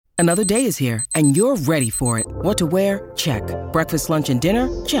Another day is here, and you're ready for it. What to wear? Check. Breakfast, lunch, and dinner?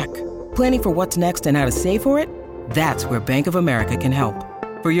 Check. Planning for what's next and how to save for it? That's where Bank of America can help.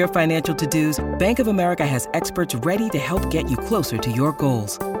 For your financial to-dos, Bank of America has experts ready to help get you closer to your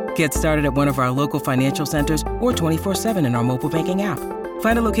goals. Get started at one of our local financial centers or 24/7 in our mobile banking app.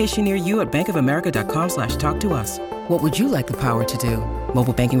 Find a location near you at bankofamerica.com/talktous. What would you like the power to do?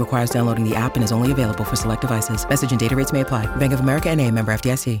 Mobile banking requires downloading the app and is only available for select devices. Message and data rates may apply. Bank of America N.A., member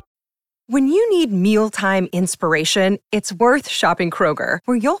FDIC. When you need mealtime inspiration, it's worth shopping Kroger,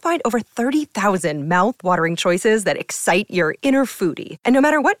 where you'll find over 30,000 mouth-watering choices that excite your inner foodie. And no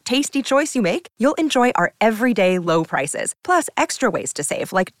matter what tasty choice you make, you'll enjoy our everyday low prices, plus extra ways to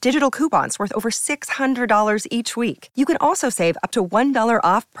save, like digital coupons worth over $600 each week. You can also save up to $1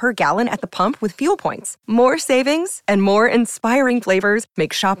 off per gallon at the pump with fuel points. More savings and more inspiring flavors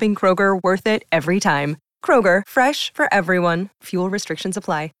make shopping Kroger worth it every time. Kroger, fresh for everyone. Fuel restrictions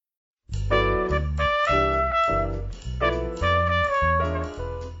apply.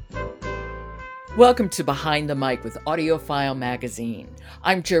 Welcome to Behind the Mic with AudioFile Magazine.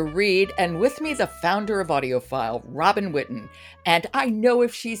 I'm Jo Reed, and with me the founder of AudioFile, Robin Whitten. And I know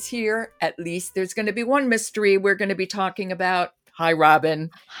if she's here, at least there's going to be one mystery we're going to be talking about. Hi,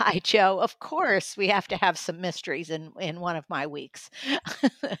 Robin. Hi, Jo. Of course, we have to have some mysteries in one of my weeks.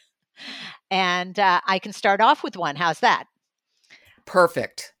 And I can start off with one. How's that?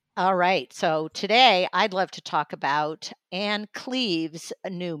 Perfect. All right. So today I'd love to talk about Anne Cleeve's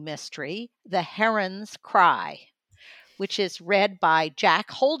new mystery, The Heron's Cry, which is read by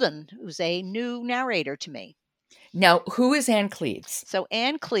Jack Holden, who's a new narrator to me. Now, who is Anne Cleeves? So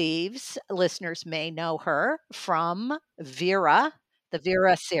Anne Cleeves, listeners may know her from Vera, the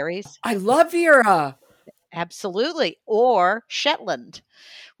Vera series. I love Vera. Absolutely. Or Shetland,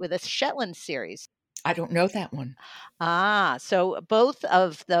 with a Shetland series. I don't know that one. So both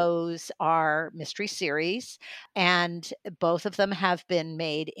of those are mystery series, and both of them have been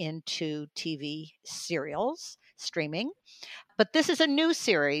made into TV serials, streaming. But this is a new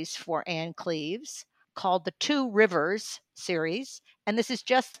series for Anne Cleeves called the Two Rivers series, and this is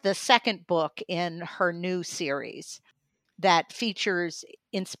just the second book in her new series that features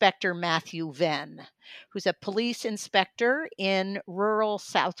Inspector Matthew Venn, who's a police inspector in rural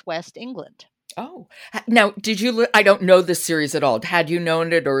southwest England. Oh, now, I don't know this series at all. Had you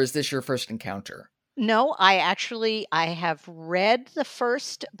known it, or is this your first encounter? No, I have read the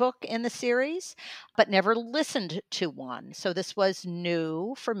first book in the series, but never listened to one. So this was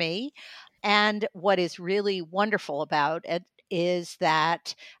new for me. And what is really wonderful about it is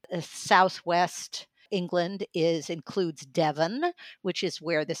that Southwest England includes Devon, which is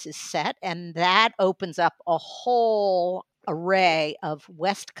where this is set. And that opens up a whole array of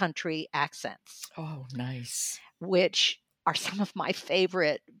West Country accents. Oh, nice. Which are some of my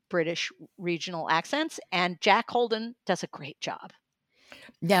favorite British regional accents. And Jack Holden does a great job.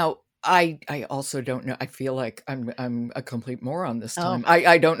 Now, I also don't know. I feel like I'm a complete moron this time.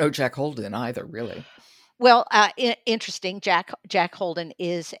 I don't know Jack Holden either, really. Well, interesting. Jack Holden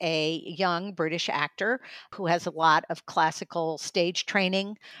is a young British actor who has a lot of classical stage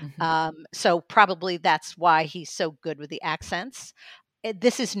training. Mm-hmm. So probably that's why he's so good with the accents.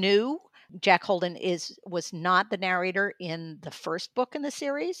 This is new. Jack Holden was not the narrator in the first book in the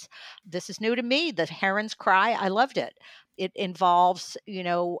series. This is new to me. The Heron's Cry. I loved it. It involves,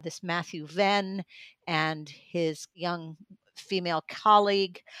 this Matthew Venn and his young female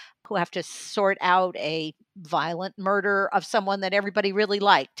colleague who have to sort out a violent murder of someone that everybody really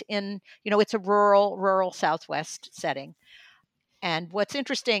liked it's a rural Southwest setting. And what's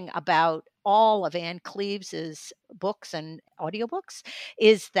interesting about all of Anne Cleeves's books and audiobooks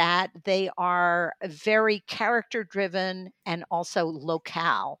is that they are very character driven and also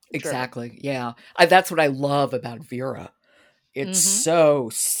locale driven. Exactly. Yeah. That's what I love about Vera. It's so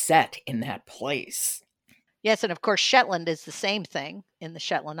set in that place. Yes, and of course, Shetland is the same thing in the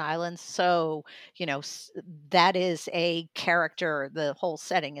Shetland Islands. So, that is a character. The whole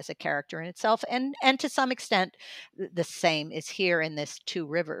setting is a character in itself. And to some extent, the same is here in this Two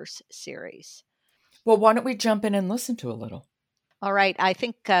Rivers series. Well, why don't we jump in and listen to a little? All right. I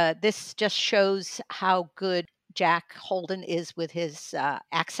think this just shows how good Jack Holden is with his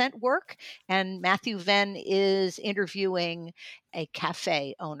accent work. And Matthew Venn is interviewing a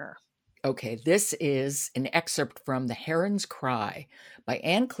cafe owner. Okay, this is an excerpt from The Heron's Cry by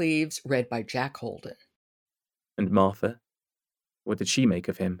Anne Cleeves, read by Jack Holden. And Martha? What did she make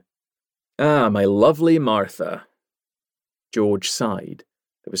of him? Ah, my lovely Martha. George sighed.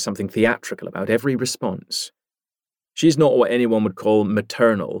 There was something theatrical about every response. She's not what anyone would call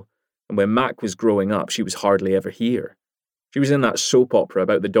maternal, and when Mac was growing up, she was hardly ever here. She was in that soap opera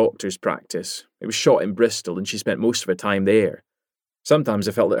about the doctor's practice. It was shot in Bristol and she spent most of her time there. Sometimes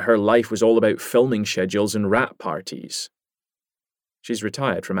I felt that her life was all about filming schedules and wrap parties. She's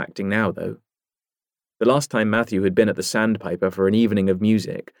retired from acting now, though. The last time Matthew had been at the Sandpiper for an evening of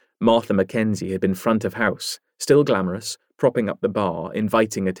music, Martha Mackenzie had been front of house, still glamorous, propping up the bar,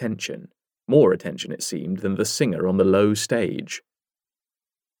 inviting attention. More attention, it seemed, than the singer on the low stage.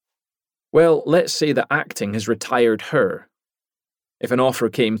 Well, let's say that acting has retired her. If an offer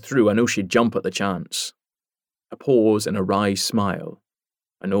came through, I know she'd jump at the chance. A pause and a wry smile.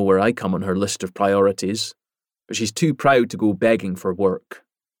 I know where I come on her list of priorities, but she's too proud to go begging for work.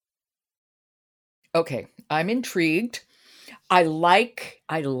 Okay, I'm intrigued. I like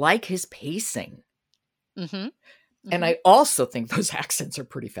his pacing. Mm-hmm. Mm-hmm. And I also think those accents are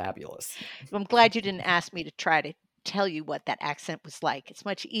pretty fabulous. I'm glad you didn't ask me to try to tell you what that accent was like. It's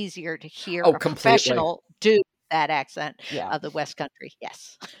much easier to hear a professional do that accent of the West Country.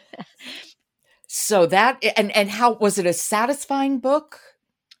 Yes. So that, and how, was it a satisfying book?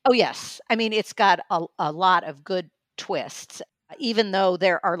 Oh, yes. I mean, it's got a lot of good twists, even though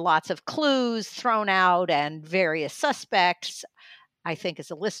there are lots of clues thrown out and various suspects. I think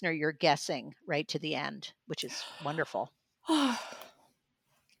as a listener, you're guessing right to the end, which is wonderful.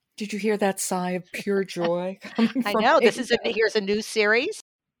 Did you hear that sigh of pure joy? I know. Here's a new series.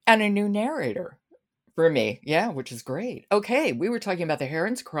 And a new narrator. For me, yeah, which is great. Okay, we were talking about The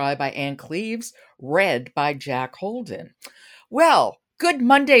Heron's Cry by Ann Cleeves, read by Jack Holden. Well, good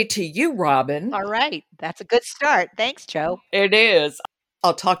Monday to you, Robin. All right, that's a good start. Thanks, Joe. It is.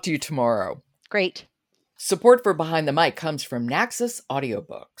 I'll talk to you tomorrow. Great. Support for Behind the Mic comes from Naxos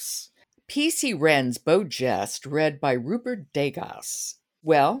Audiobooks. P.C. Wren's Beau Geste, read by Rupert Degas.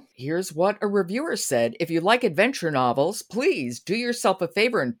 Well, here's what a reviewer said. If you like adventure novels, please do yourself a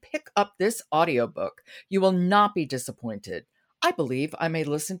favor and pick up this audiobook. You will not be disappointed. I believe I may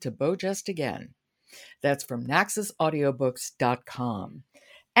listen to Beau Geste again. That's from naxosaudiobooks.com.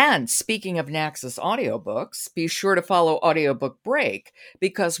 And speaking of Naxos Audiobooks, be sure to follow Audiobook Break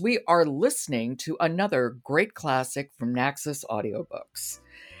because we are listening to another great classic from Naxos Audiobooks.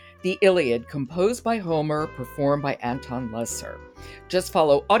 The Iliad, composed by Homer, performed by Anton Lesser. Just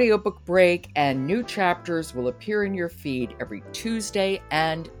follow Audiobook Break and new chapters will appear in your feed every Tuesday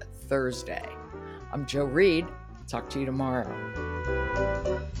and Thursday. I'm Jo Reed. Talk to you tomorrow.